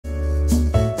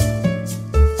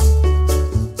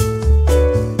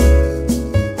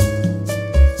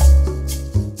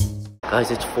Guys,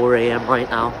 it's 4 AM right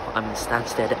now. I'm in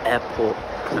Stansted Airport.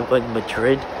 I'm going to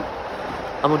Madrid.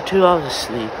 I'm on 2 hours of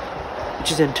sleep,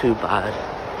 which isn't too bad.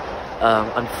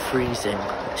 I'm freezing.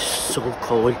 It's so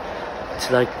cold. It's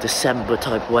like December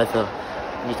type weather.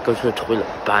 I need to go to the toilet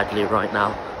badly right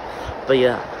now. But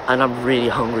yeah, and I'm really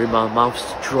hungry. My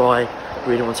mouth's dry.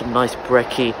 Really want some nice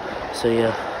brekkie. So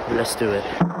yeah, let's do it.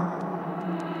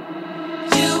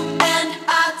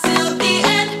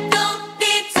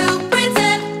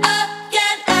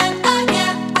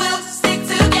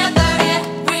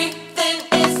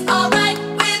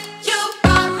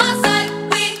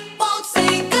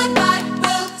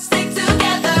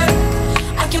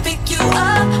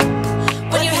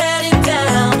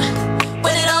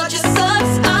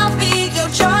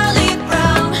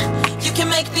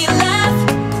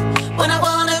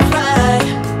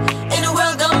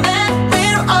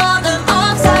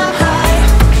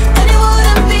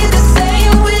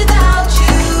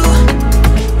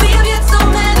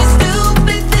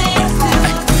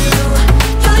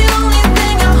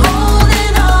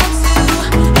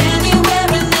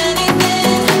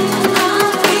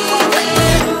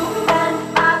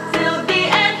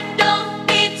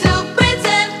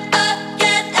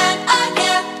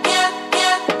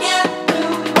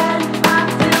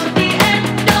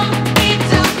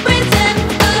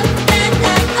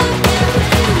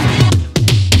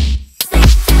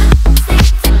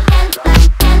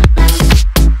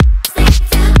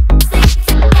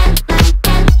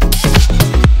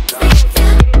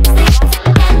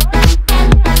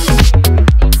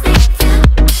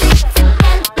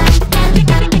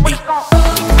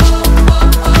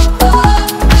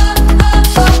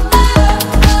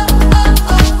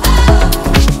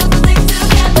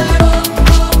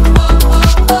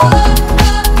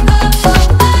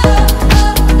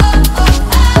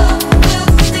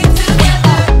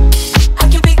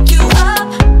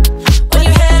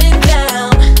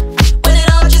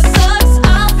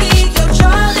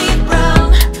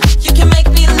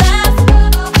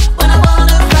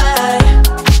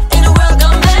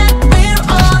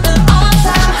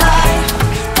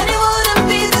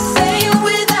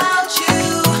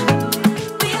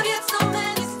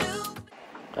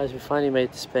 Guys, we finally made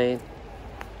it to Spain.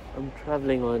 I'm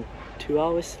traveling on 2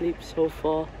 hours sleep so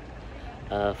far.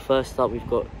 First up, we've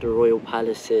got the royal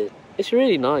palaces. It's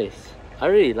really nice. I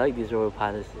really like these royal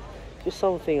palaces. Just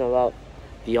something about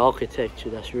the architecture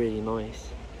that's really nice.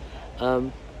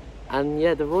 And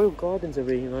yeah, the royal gardens are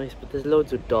really nice, but there's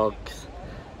loads of dogs,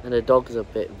 and the dogs are a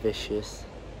bit vicious.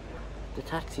 The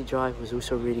taxi drive was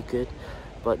also really good,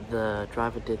 but the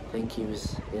driver did think he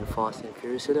was in Fast and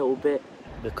Furious a little bit.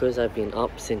 Because I've been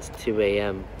up since 2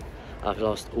 AM, I've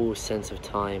lost all sense of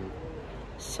time.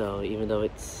 So even though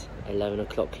it's 11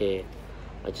 o'clock here,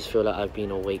 I just feel like I've been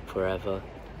awake forever.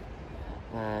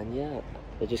 And yeah,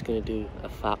 we're just gonna do a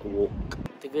fat walk.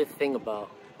 The good thing about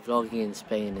vlogging in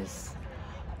Spain is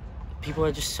people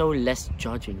are just so less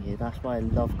judging here. That's why I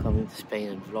love coming to Spain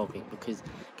and vlogging, because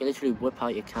you can literally whip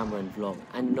out your camera and vlog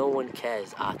and no one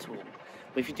cares at all.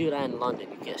 But if you do that in London,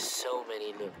 you get so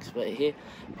many looks. But here,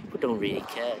 people don't really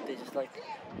care. They're just like,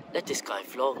 let this guy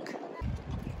vlog.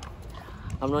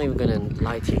 I'm not even gonna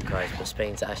lie to you guys, but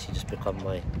Spain's actually just become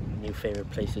my new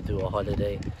favorite place to do a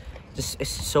holiday. It's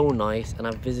so nice, and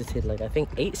I've visited like I think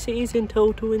 8 cities in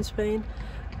total in Spain.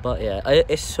 But yeah,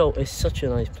 it's such a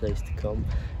nice place to come.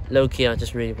 Low key, I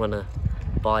just really wanna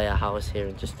buy a house here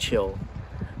and just chill.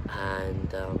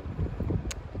 And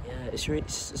yeah, it's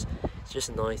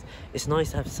just nice. It's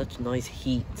nice to have such nice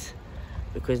heat,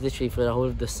 because literally for the whole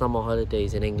of the summer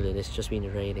holidays in England, it's just been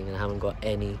raining and I haven't got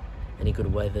any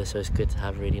good weather, so it's good to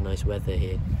have really nice weather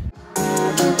here.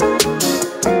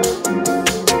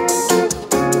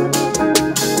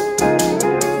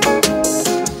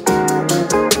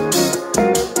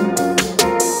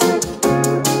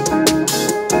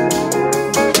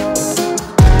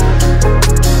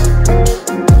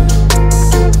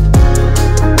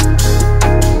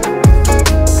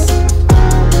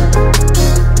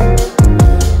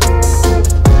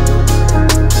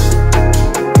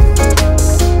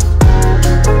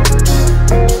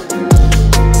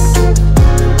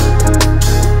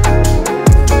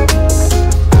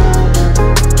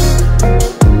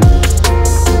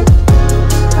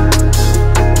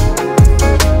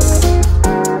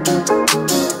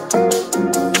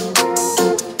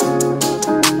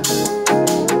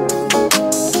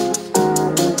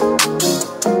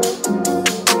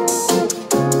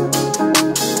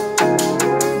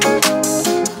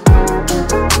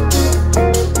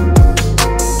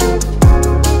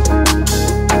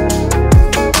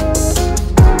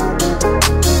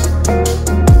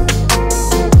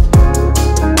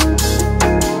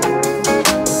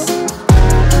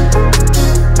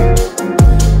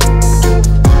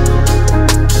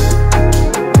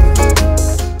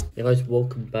 Hey guys,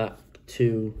 welcome back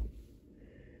to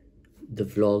the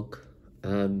vlog.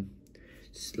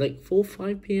 It's like 4 or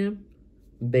 5 p.m.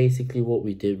 Basically what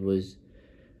we did was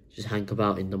just hang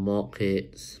about in the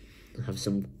markets, have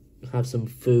some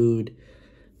food.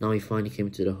 Now we finally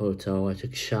came to the hotel. I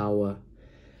took a shower,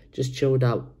 just chilled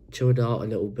out a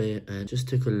little bit, and just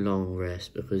took a long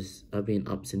rest because I've been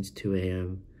up since 2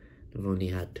 a.m. I've only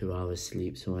had 2 hours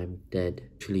sleep, so I'm dead.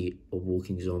 Actually a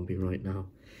walking zombie right now.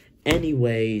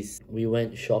 Anyways, we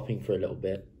went shopping for a little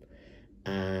bit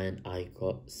and I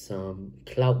got some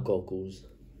clout goggles.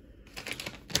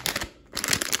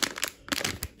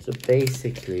 So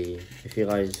basically, if you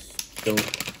guys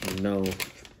don't know,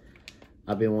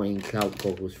 I've been wanting clout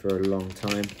goggles for a long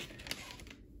time,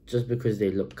 just because they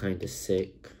look kind of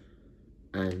sick,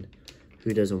 and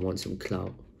who doesn't want some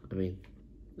clout? I mean,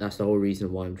 that's the whole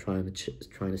reason why I'm trying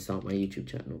to start my YouTube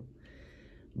channel.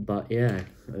 But yeah,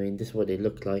 I mean, this is what they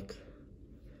look like.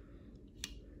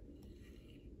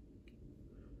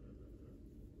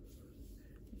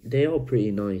 They are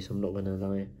pretty nice, I'm not gonna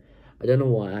lie. I don't know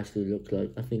what I actually look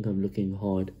like. I think I'm looking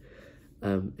hard.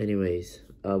 Anyways,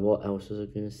 what else was I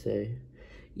gonna say?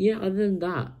 Yeah, other than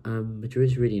that,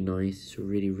 Madrid's really nice. It's a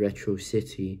really retro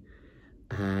city,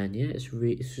 and yeah, it's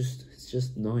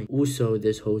just nice. Also,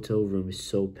 this hotel room is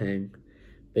so peng.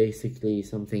 Basically,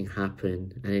 something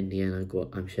happened, and in the end,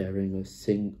 I'm sharing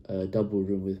a double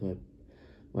room with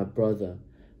my brother.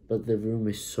 But the room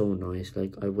is so nice.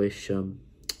 Like, I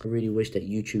really wish that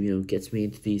YouTube, gets me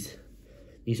into these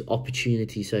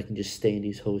opportunities so I can just stay in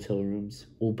these hotel rooms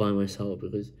all by myself,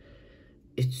 because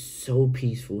it's so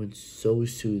peaceful and so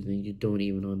soothing. You don't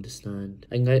even understand.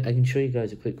 I can show you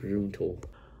guys a quick room tour. I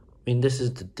mean, this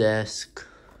is the desk.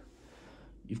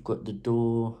 You've got the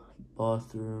door,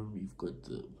 bathroom, you've got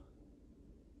the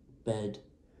bed,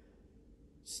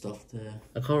 stuff there.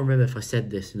 I can't remember if I said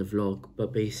this in the vlog,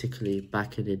 but basically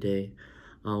back in the day,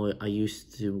 I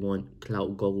used to want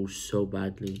clout goggles so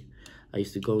badly. I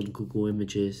used to go to Google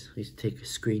Images. I used to take a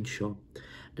screenshot.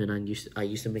 Then I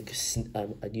used to make a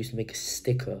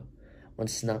sticker on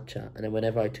Snapchat, and then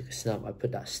whenever I took a snap, I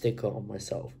put that sticker on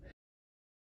myself.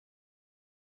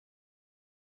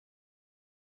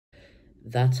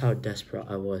 That's how desperate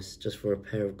I was just for a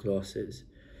pair of glasses,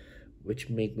 which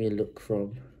make me look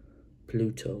from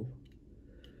Pluto.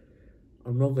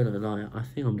 I'm not gonna lie, I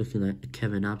think I'm looking like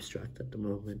Kevin Abstract at the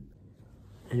moment.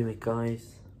 Anyway,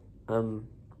 guys,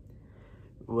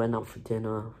 went out for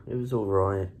dinner. It was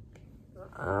alright.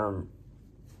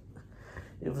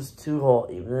 It was too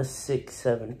hot. Even at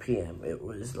 6-7 p.m. it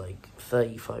was like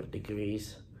 35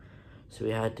 degrees. So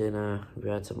we had dinner, we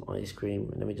had some ice cream,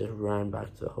 and then we just ran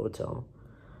back to the hotel.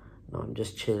 Now I'm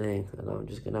just chilling, and I'm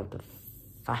just gonna have the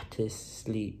fattest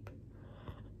sleep,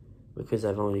 because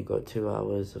I've only got 2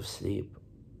 hours of sleep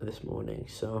this morning.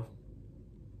 So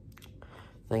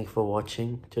thank you for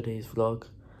watching today's vlog.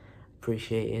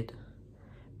 Appreciate it.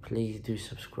 Please do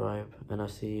subscribe, and I'll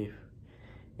see you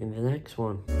in the next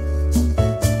one.